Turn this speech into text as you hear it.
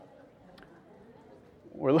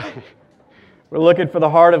We're looking for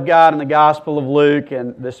the heart of God in the Gospel of Luke,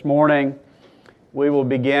 and this morning we will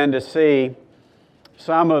begin to see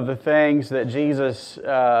some of the things that Jesus,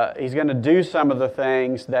 He's going to do some of the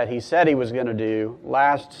things that He said He was going to do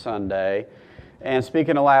last Sunday. And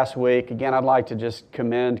speaking of last week, again, I'd like to just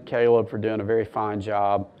commend Caleb for doing a very fine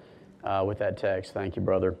job with that text. Thank you,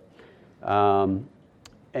 brother.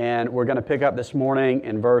 And we're going to pick up this morning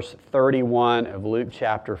in verse 31 of Luke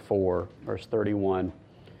chapter 4. Verse 31,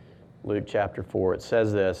 Luke chapter 4. It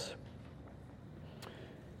says this: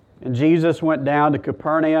 "And Jesus went down to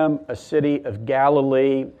Capernaum, a city of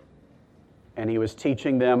Galilee, and He was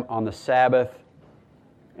teaching them on the Sabbath.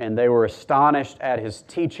 And they were astonished at His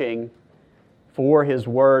teaching, for His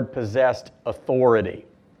word possessed authority."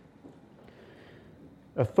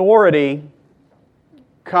 Authority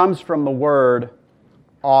comes from the word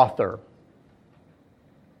author.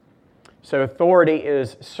 So authority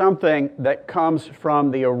is something that comes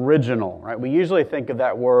from the original, right? We usually think of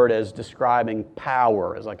that word as describing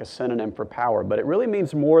power, as like a synonym for power, but it really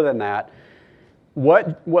means more than that.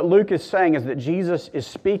 What Luke is saying is that Jesus is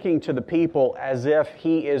speaking to the people as if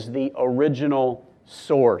He is the original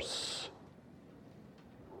source.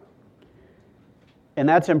 And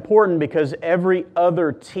that's important because every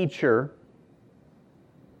other teacher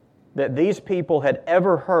that these people had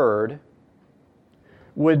ever heard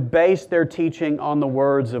would base their teaching on the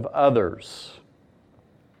words of others.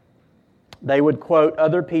 They would quote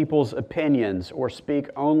other people's opinions or speak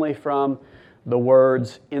only from the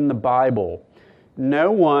words in the Bible.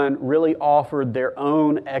 No one really offered their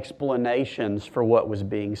own explanations for what was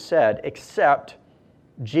being said except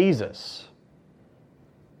Jesus.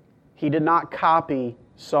 He did not copy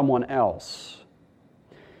someone else.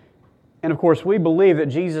 And of course, we believe that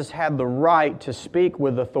Jesus had the right to speak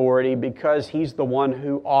with authority because He's the one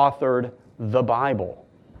who authored the Bible.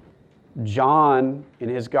 John, in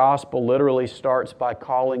his gospel, literally starts by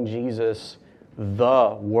calling Jesus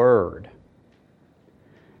the Word.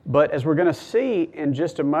 But as we're going to see in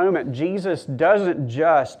just a moment, Jesus doesn't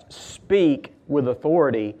just speak with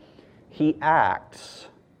authority, He acts.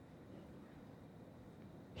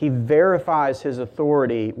 He verifies His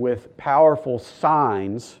authority with powerful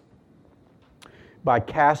signs by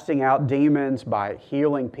casting out demons, by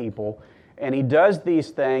healing people. And He does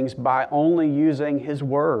these things by only using His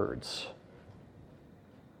words.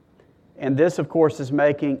 And this, of course, is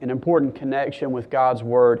making an important connection with God's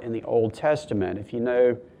Word in the Old Testament. If you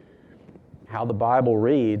know how the Bible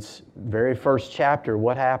reads, very first chapter,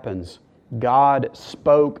 what happens? God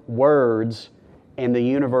spoke words and the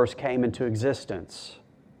universe came into existence.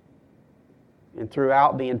 And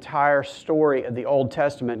throughout the entire story of the Old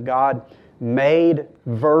Testament, God made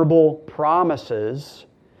verbal promises,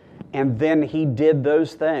 and then He did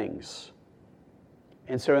those things.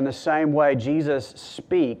 And so in the same way, Jesus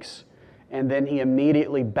speaks, and then He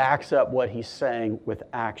immediately backs up what He's saying with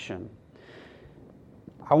action.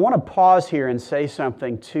 I want to pause here and say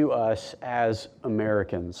something to us as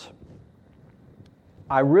Americans.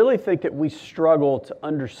 I really think that we struggle to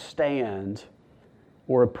understand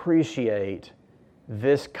or appreciate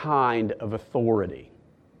this kind of authority.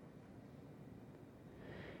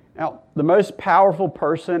 Now, the most powerful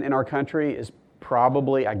person in our country is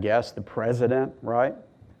probably, I guess, the president, right?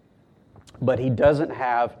 But he doesn't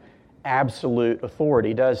have absolute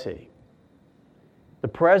authority, does he? The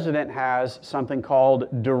president has something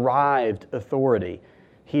called derived authority.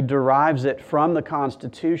 He derives it from the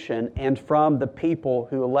Constitution and from the people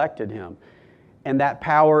who elected him. And that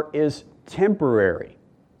power is temporary,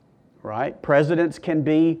 right? Presidents can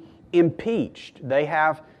be impeached. They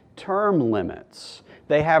have term limits.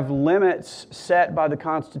 They have limits set by the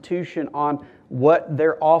Constitution on what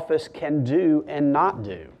their office can do and not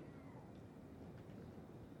do.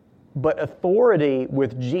 But authority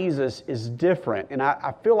with Jesus is different. And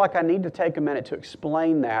I feel like I need to take a minute to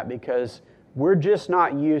explain that because we're just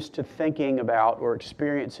not used to thinking about or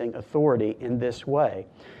experiencing authority in this way.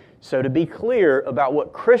 So to be clear about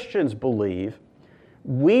what Christians believe,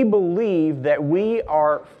 we believe that we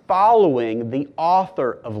are following the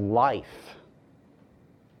author of life.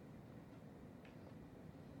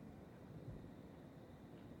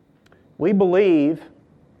 We believe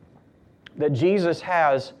that Jesus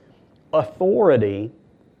has authority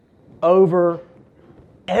over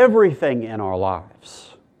everything in our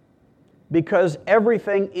lives because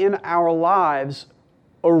everything in our lives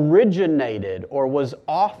originated or was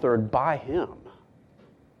authored by Him.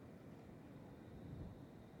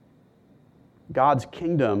 God's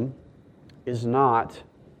kingdom is not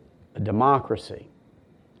a democracy.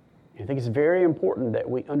 I think it's very important that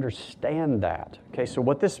we understand that. Okay, so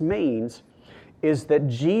what this means is that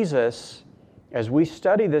Jesus as we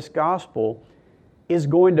study this gospel, is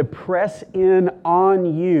going to press in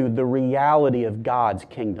on you the reality of God's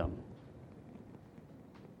kingdom.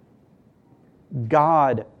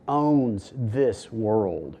 God owns this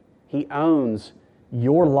world. He owns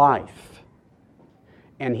your life.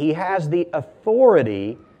 And He has the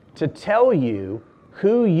authority to tell you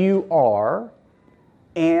who you are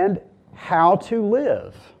and how to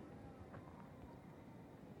live.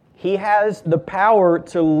 He has the power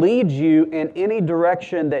to lead you in any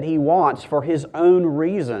direction that He wants for His own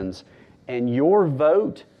reasons, and your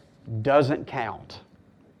vote doesn't count.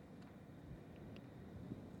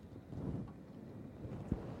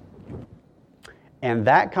 And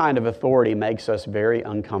that kind of authority makes us very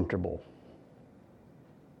uncomfortable,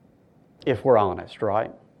 if we're honest,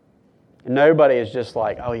 right? Nobody is just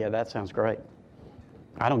like, oh yeah, that sounds great.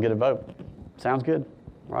 I don't get a vote. Sounds good,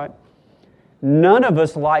 right? None of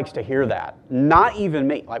us likes to hear that. Not even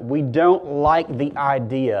me. Like, we don't like the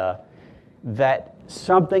idea that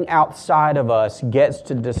something outside of us gets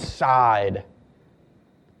to decide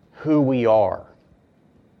who we are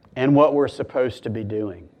and what we're supposed to be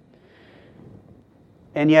doing.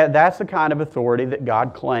 And yet, that's the kind of authority that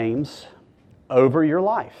God claims over your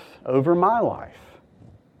life, over my life.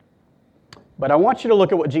 But I want you to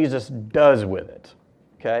look at what Jesus does with it,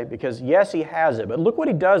 okay? Because yes, He has it, but look what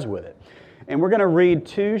He does with it. And we're going to read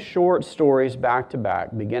two short stories back to back,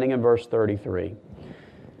 beginning in verse 33. It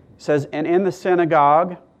says, "And in the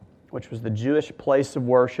synagogue, which was the Jewish place of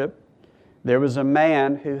worship, there was a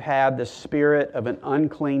man who had the spirit of an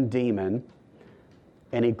unclean demon,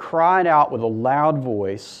 and he cried out with a loud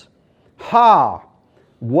voice, 'Ha!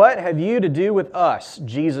 What have you to do with us,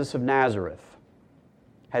 Jesus of Nazareth?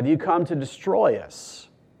 Have you come to destroy us?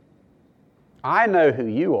 I know who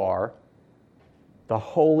you are, the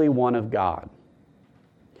Holy One of God.'"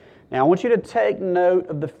 Now I want you to take note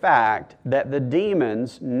of the fact that the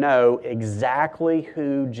demons know exactly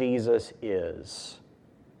who Jesus is.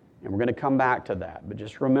 And we're going to come back to that, but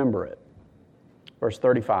just remember it. Verse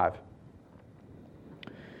 35.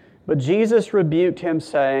 "But Jesus rebuked him,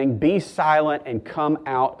 saying, 'Be silent and come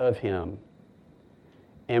out of him.'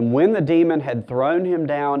 And when the demon had thrown him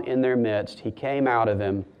down in their midst, he came out of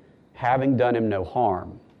him, having done him no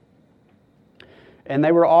harm. And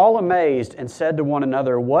they were all amazed and said to one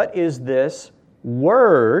another, 'What is this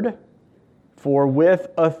word? For with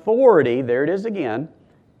authority,'" there it is again,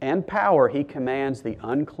 "'and power he commands the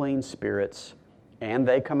unclean spirits, and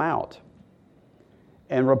they come out.'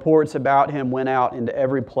 And reports about him went out into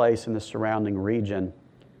every place in the surrounding region.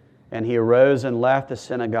 And he arose and left the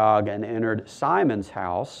synagogue and entered Simon's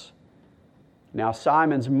house. Now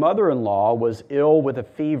Simon's mother-in-law was ill with a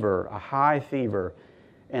fever, a high fever,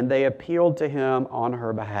 and they appealed to him on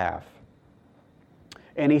her behalf.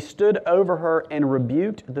 And he stood over her and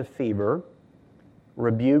rebuked the fever."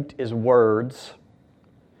 Rebuked is words.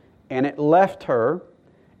 "And it left her,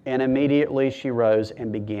 and immediately she rose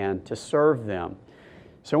and began to serve them."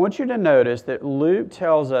 So I want you to notice that Luke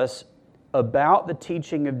tells us about the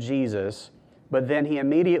teaching of Jesus, but then he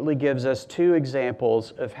immediately gives us two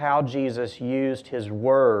examples of how Jesus used his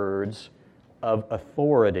words of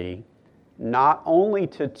authority, not only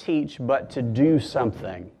to teach, but to do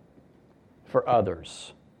something for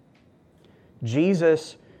others.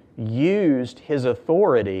 Jesus used his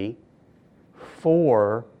authority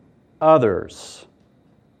for others.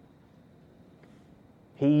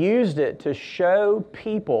 He used it to show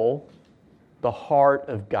people the heart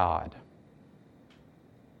of God.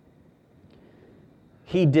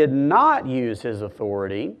 He did not use his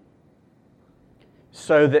authority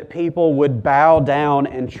so that people would bow down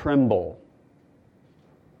and tremble.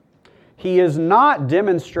 He is not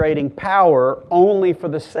demonstrating power only for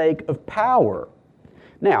the sake of power.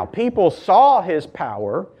 Now, people saw his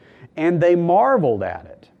power and they marveled at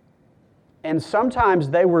it. And sometimes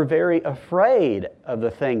they were very afraid of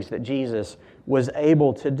the things that Jesus was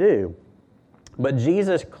able to do. But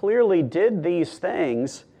Jesus clearly did these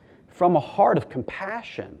things from a heart of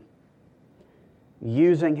compassion,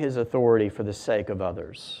 using his authority for the sake of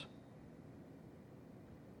others.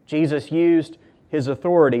 Jesus used his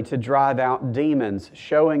authority to drive out demons,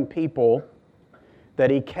 showing people that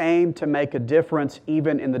he came to make a difference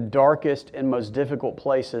even in the darkest and most difficult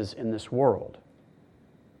places in this world.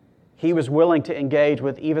 He was willing to engage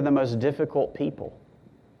with even the most difficult people.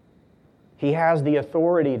 He has the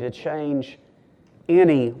authority to change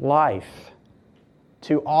any life,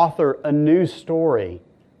 to author a new story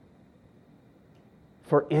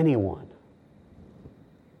for anyone.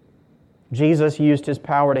 Jesus used his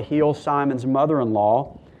power to heal Simon's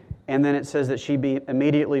mother-in-law, and then it says that she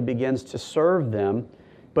immediately begins to serve them.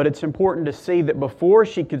 But it's important to see that before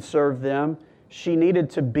she could serve them, she needed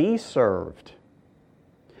to be served.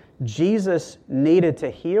 Jesus needed to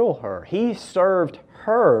heal her. He served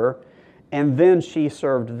her, and then she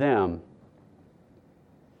served them.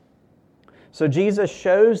 So Jesus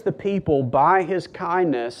shows the people by His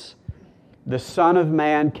kindness, the Son of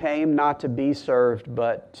Man came not to be served,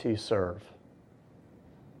 but to serve,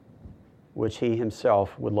 which He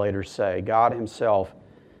Himself would later say. God Himself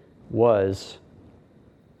was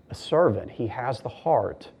a servant. He has the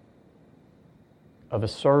heart of a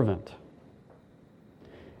servant.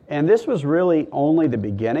 And this was really only the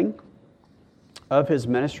beginning of His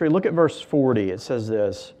ministry. Look at verse 40. It says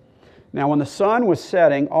this, "Now when the sun was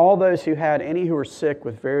setting, all those who had any who were sick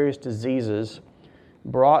with various diseases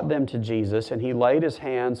brought them to Jesus, and He laid His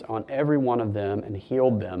hands on every one of them and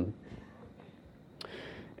healed them.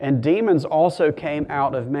 And demons also came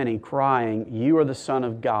out of many, crying, 'You are the Son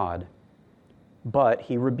of God.' But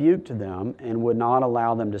He rebuked them and would not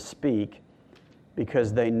allow them to speak,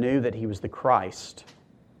 because they knew that He was the Christ."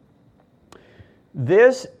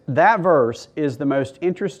 That verse is the most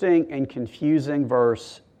interesting and confusing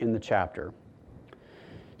verse in the chapter.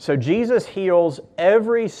 So Jesus heals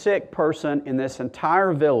every sick person in this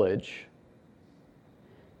entire village,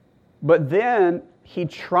 but then He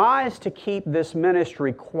tries to keep this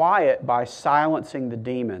ministry quiet by silencing the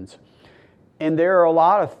demons. And there are a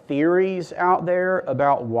lot of theories out there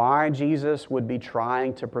about why Jesus would be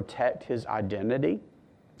trying to protect His identity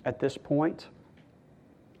at this point.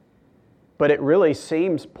 But it really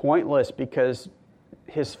seems pointless because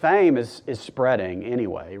His fame is spreading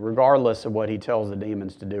anyway, regardless of what He tells the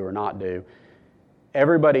demons to do or not do.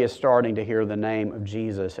 Everybody is starting to hear the name of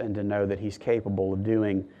Jesus and to know that He's capable of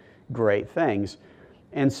doing great things.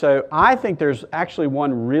 And so I think there's actually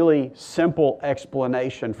one really simple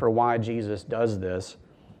explanation for why Jesus does this,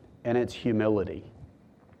 and it's humility.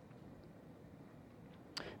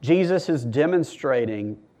 Jesus is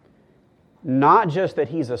demonstrating not just that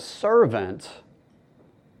He's a servant,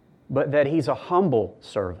 but that He's a humble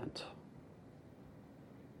servant.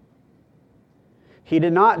 He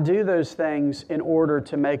did not do those things in order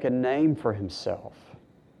to make a name for Himself.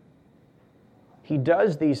 He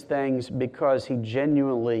does these things because He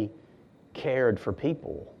genuinely cared for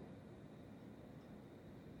people.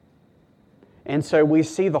 And so we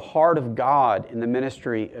see the heart of God in the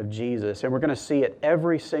ministry of Jesus, and we're going to see it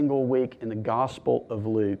every single week in the Gospel of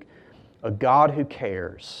Luke. A God who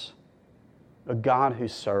cares, a God who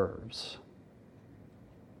serves,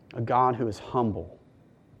 a God who is humble.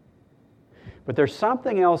 But there's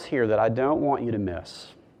something else here that I don't want you to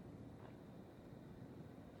miss.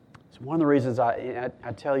 It's one of the reasons I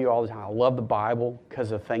tell you all the time, I love the Bible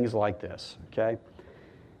because of things like this, okay?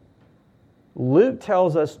 Luke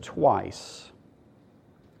tells us twice,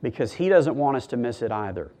 because he doesn't want us to miss it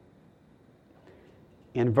either.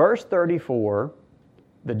 In verse 34,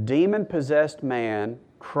 the demon-possessed man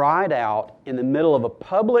cried out in the middle of a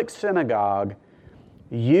public synagogue,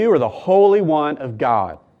 "You are the Holy One of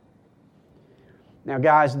God." Now,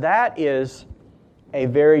 guys, that is a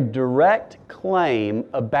very direct claim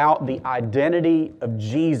about the identity of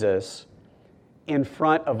Jesus in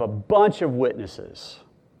front of a bunch of witnesses.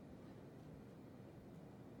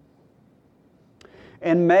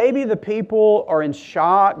 And maybe the people are in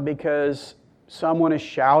shock because someone is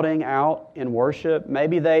shouting out in worship.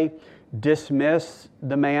 Maybe they dismiss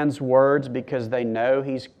the man's words because they know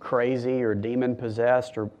he's crazy or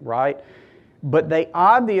demon-possessed, or right? But they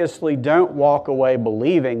obviously don't walk away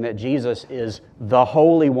believing that Jesus is the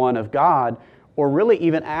Holy One of God, or really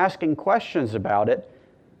even asking questions about it.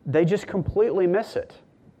 They just completely miss it.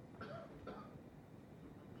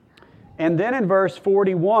 And then in verse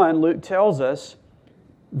 41, Luke tells us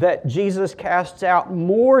that Jesus casts out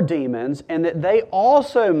more demons and that they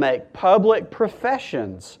also make public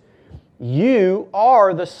professions. You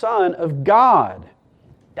are the Son of God.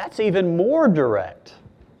 That's even more direct.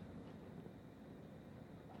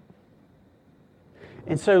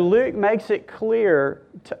 And so Luke makes it clear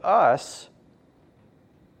to us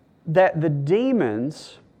that the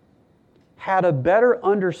demons had a better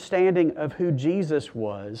understanding of who Jesus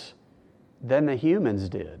was than the humans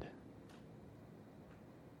did.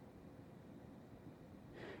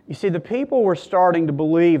 You see, the people were starting to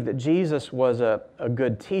believe that Jesus was a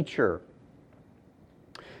good teacher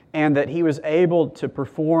and that He was able to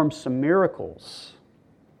perform some miracles.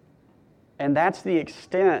 And that's the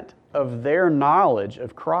extent of their knowledge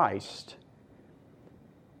of Christ.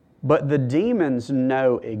 But the demons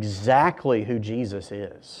know exactly who Jesus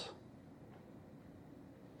is.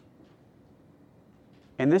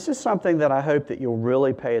 And this is something that I hope that you'll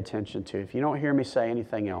really pay attention to. If you don't hear me say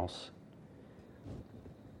anything else,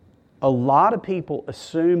 A lot of people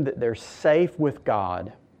assume that they're safe with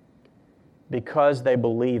God because they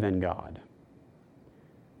believe in God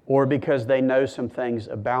or because they know some things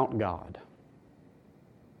about God.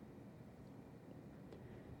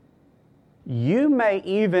 You may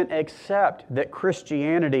even accept that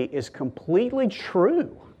Christianity is completely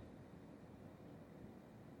true,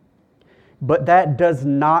 but that does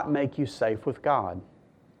not make you safe with God.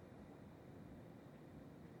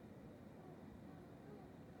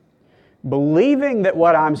 Believing that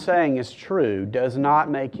what I'm saying is true does not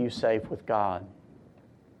make you safe with God.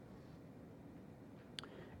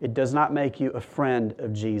 It does not make you a friend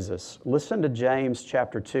of Jesus. Listen to James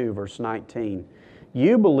chapter 2, verse 19.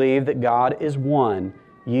 You believe that God is one.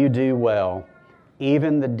 You do well.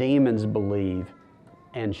 Even the demons believe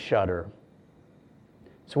and shudder.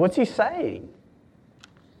 So what's he saying?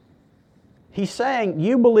 He's saying,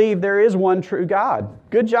 you believe there is one true God.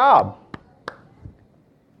 Good job.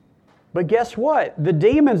 But guess what? The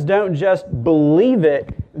demons don't just believe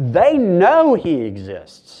it, they know He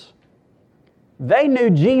exists. They knew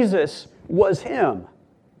Jesus was Him,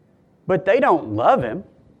 but they don't love Him.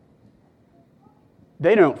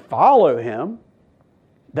 They don't follow Him.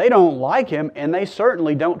 They don't like Him, and they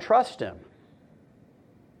certainly don't trust Him.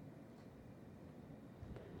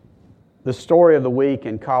 The story of the week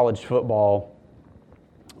in college football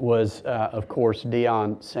was, of course,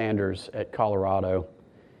 Deion Sanders at Colorado.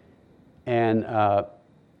 And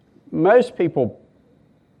most people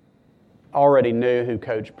already knew who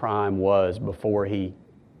Coach Prime was before he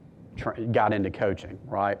got into coaching,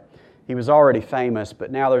 right? He was already famous,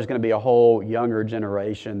 but now there's going to be a whole younger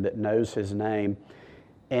generation that knows his name.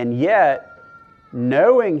 And yet,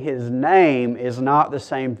 knowing his name is not the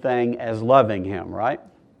same thing as loving him, right?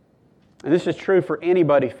 And this is true for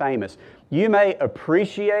anybody famous. You may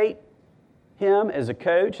appreciate him as a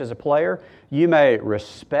coach, as a player. You may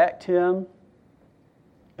respect him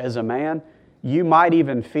as a man. You might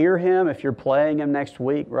even fear him if you're playing him next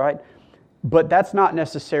week, right? But that's not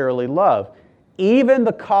necessarily love. Even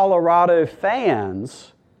the Colorado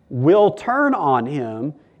fans will turn on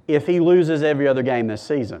him if he loses every other game this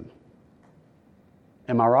season.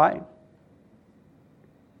 Am I right?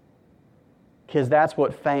 Because that's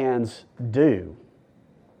what fans do.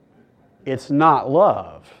 It's not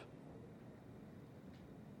love.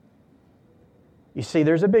 You see,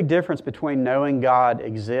 there's a big difference between knowing God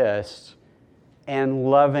exists and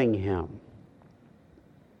loving Him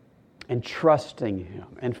and trusting Him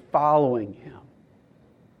and following Him.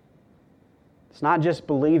 It's not just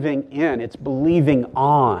believing in, it's believing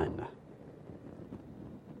on.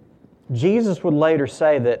 Jesus would later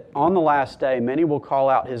say that on the last day, many will call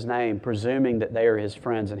out His name, presuming that they are His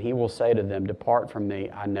friends, and He will say to them, "Depart from me,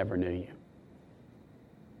 I never knew you."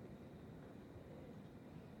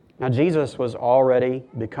 Now, Jesus was already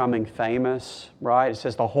becoming famous, right? It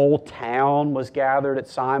says the whole town was gathered at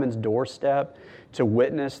Simon's doorstep to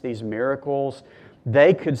witness these miracles.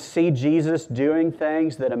 They could see Jesus doing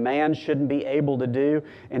things that a man shouldn't be able to do,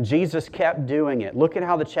 and Jesus kept doing it. Look at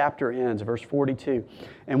how the chapter ends, verse 42.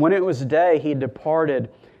 And when it was day, He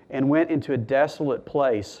departed and went into a desolate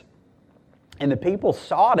place. And the people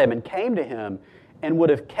sought Him and came to Him and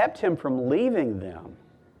would have kept Him from leaving them.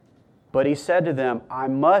 But He said to them, I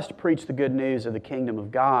must preach the good news of the kingdom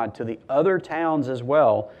of God to the other towns as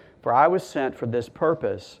well, for I was sent for this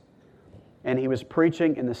purpose. And He was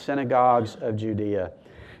preaching in the synagogues of Judea.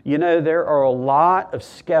 You know, there are a lot of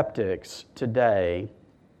skeptics today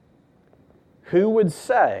who would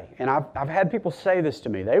say, and I've had people say this to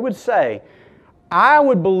me, they would say, I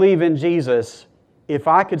would believe in Jesus if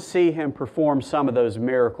I could see Him perform some of those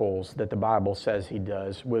miracles that the Bible says He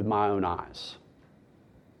does with my own eyes.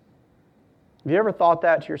 Have you ever thought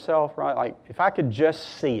that to yourself, right? Like, if I could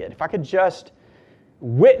just see it, if I could just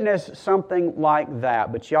witness something like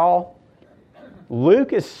that. But y'all,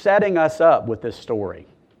 Luke is setting us up with this story.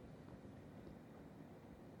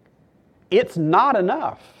 It's not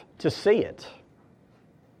enough to see it.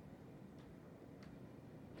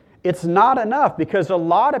 It's not enough because a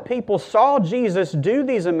lot of people saw Jesus do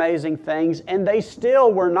these amazing things and they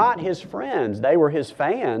still were not His friends. They were His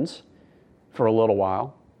fans for a little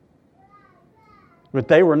while. But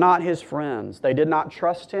they were not His friends. They did not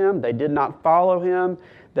trust Him. They did not follow Him.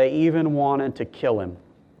 They even wanted to kill Him.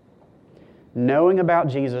 Knowing about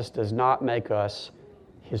Jesus does not make us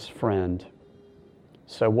His friend.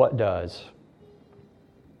 So what does?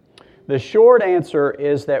 The short answer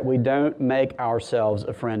is that we don't make ourselves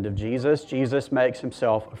a friend of Jesus. Jesus makes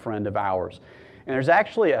Himself a friend of ours. And there's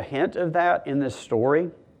actually a hint of that in this story.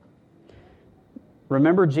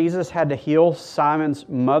 Remember, Jesus had to heal Simon's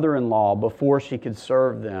mother-in-law before she could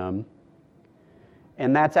serve them.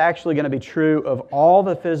 And that's actually going to be true of all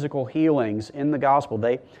the physical healings in the gospel.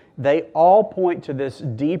 They all point to this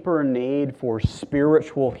deeper need for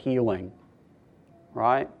spiritual healing,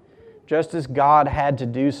 right? Just as God had to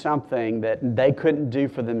do something that they couldn't do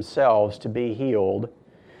for themselves to be healed,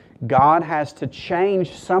 God has to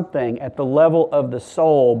change something at the level of the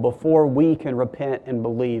soul before we can repent and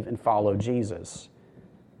believe and follow Jesus.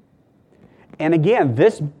 And again,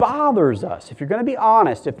 this bothers us. If you're going to be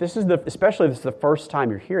honest, especially if this is the first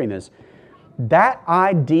time you're hearing this, that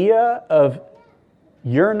idea of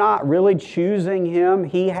you're not really choosing Him,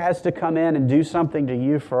 He has to come in and do something to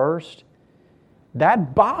you first,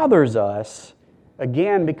 that bothers us,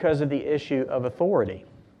 again, because of the issue of authority.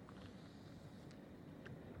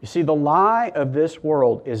 You see, the lie of this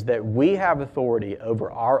world is that we have authority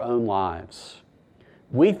over our own lives.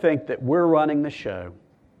 We think that we're running the show.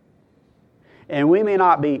 And we may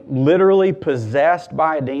not be literally possessed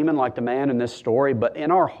by a demon like the man in this story, but in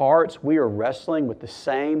our hearts we are wrestling with the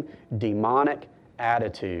same demonic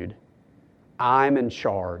attitude. I'm in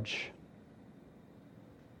charge.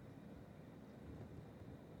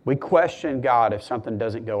 We question God if something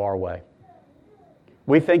doesn't go our way.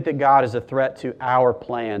 We think that God is a threat to our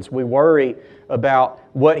plans. We worry about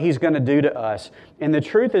what He's going to do to us. And the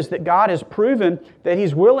truth is that God has proven that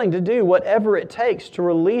He's willing to do whatever it takes to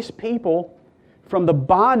release people from the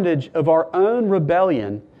bondage of our own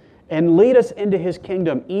rebellion and lead us into His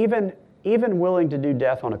kingdom, even willing to do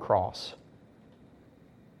death on a cross.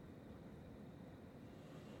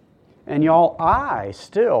 And y'all, I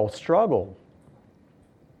still struggle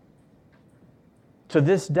to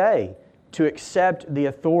this day to accept the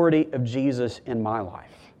authority of Jesus in my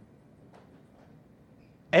life.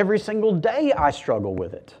 Every single day I struggle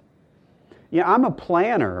with it. I'm a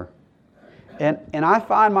planner, and I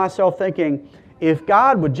find myself thinking, if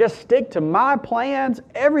God would just stick to my plans,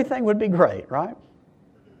 everything would be great, right?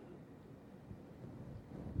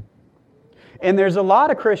 And there's a lot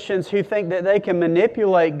of Christians who think that they can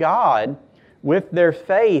manipulate God with their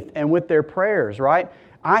faith and with their prayers, right?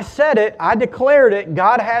 I said it, I declared it,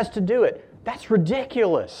 God has to do it. That's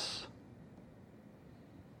ridiculous.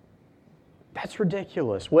 That's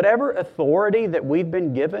ridiculous. Whatever authority that we've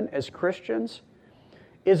been given as Christians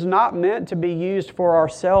is not meant to be used for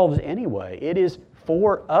ourselves anyway. It is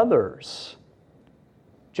for others.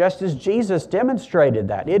 Just as Jesus demonstrated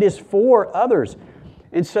that. It is for others.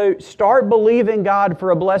 And so start believing God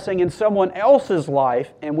for a blessing in someone else's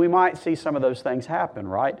life, and we might see some of those things happen,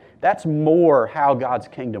 right? That's more how God's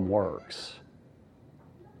kingdom works.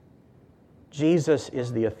 Jesus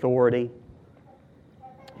is the authority.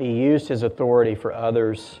 He used His authority for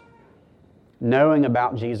others. Knowing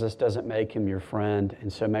about Jesus doesn't make Him your friend.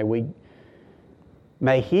 And so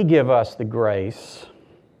may He give us the grace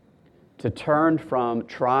to turn from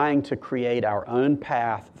trying to create our own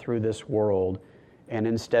path through this world and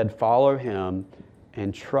instead follow Him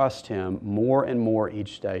and trust Him more and more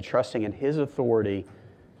each day, trusting in His authority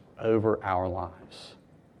over our lives.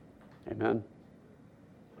 Amen.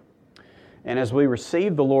 And as we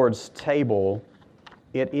receive the Lord's table,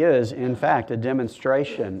 it is, in fact, a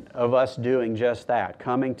demonstration of us doing just that,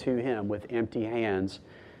 coming to Him with empty hands,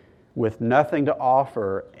 with nothing to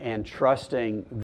offer, and trusting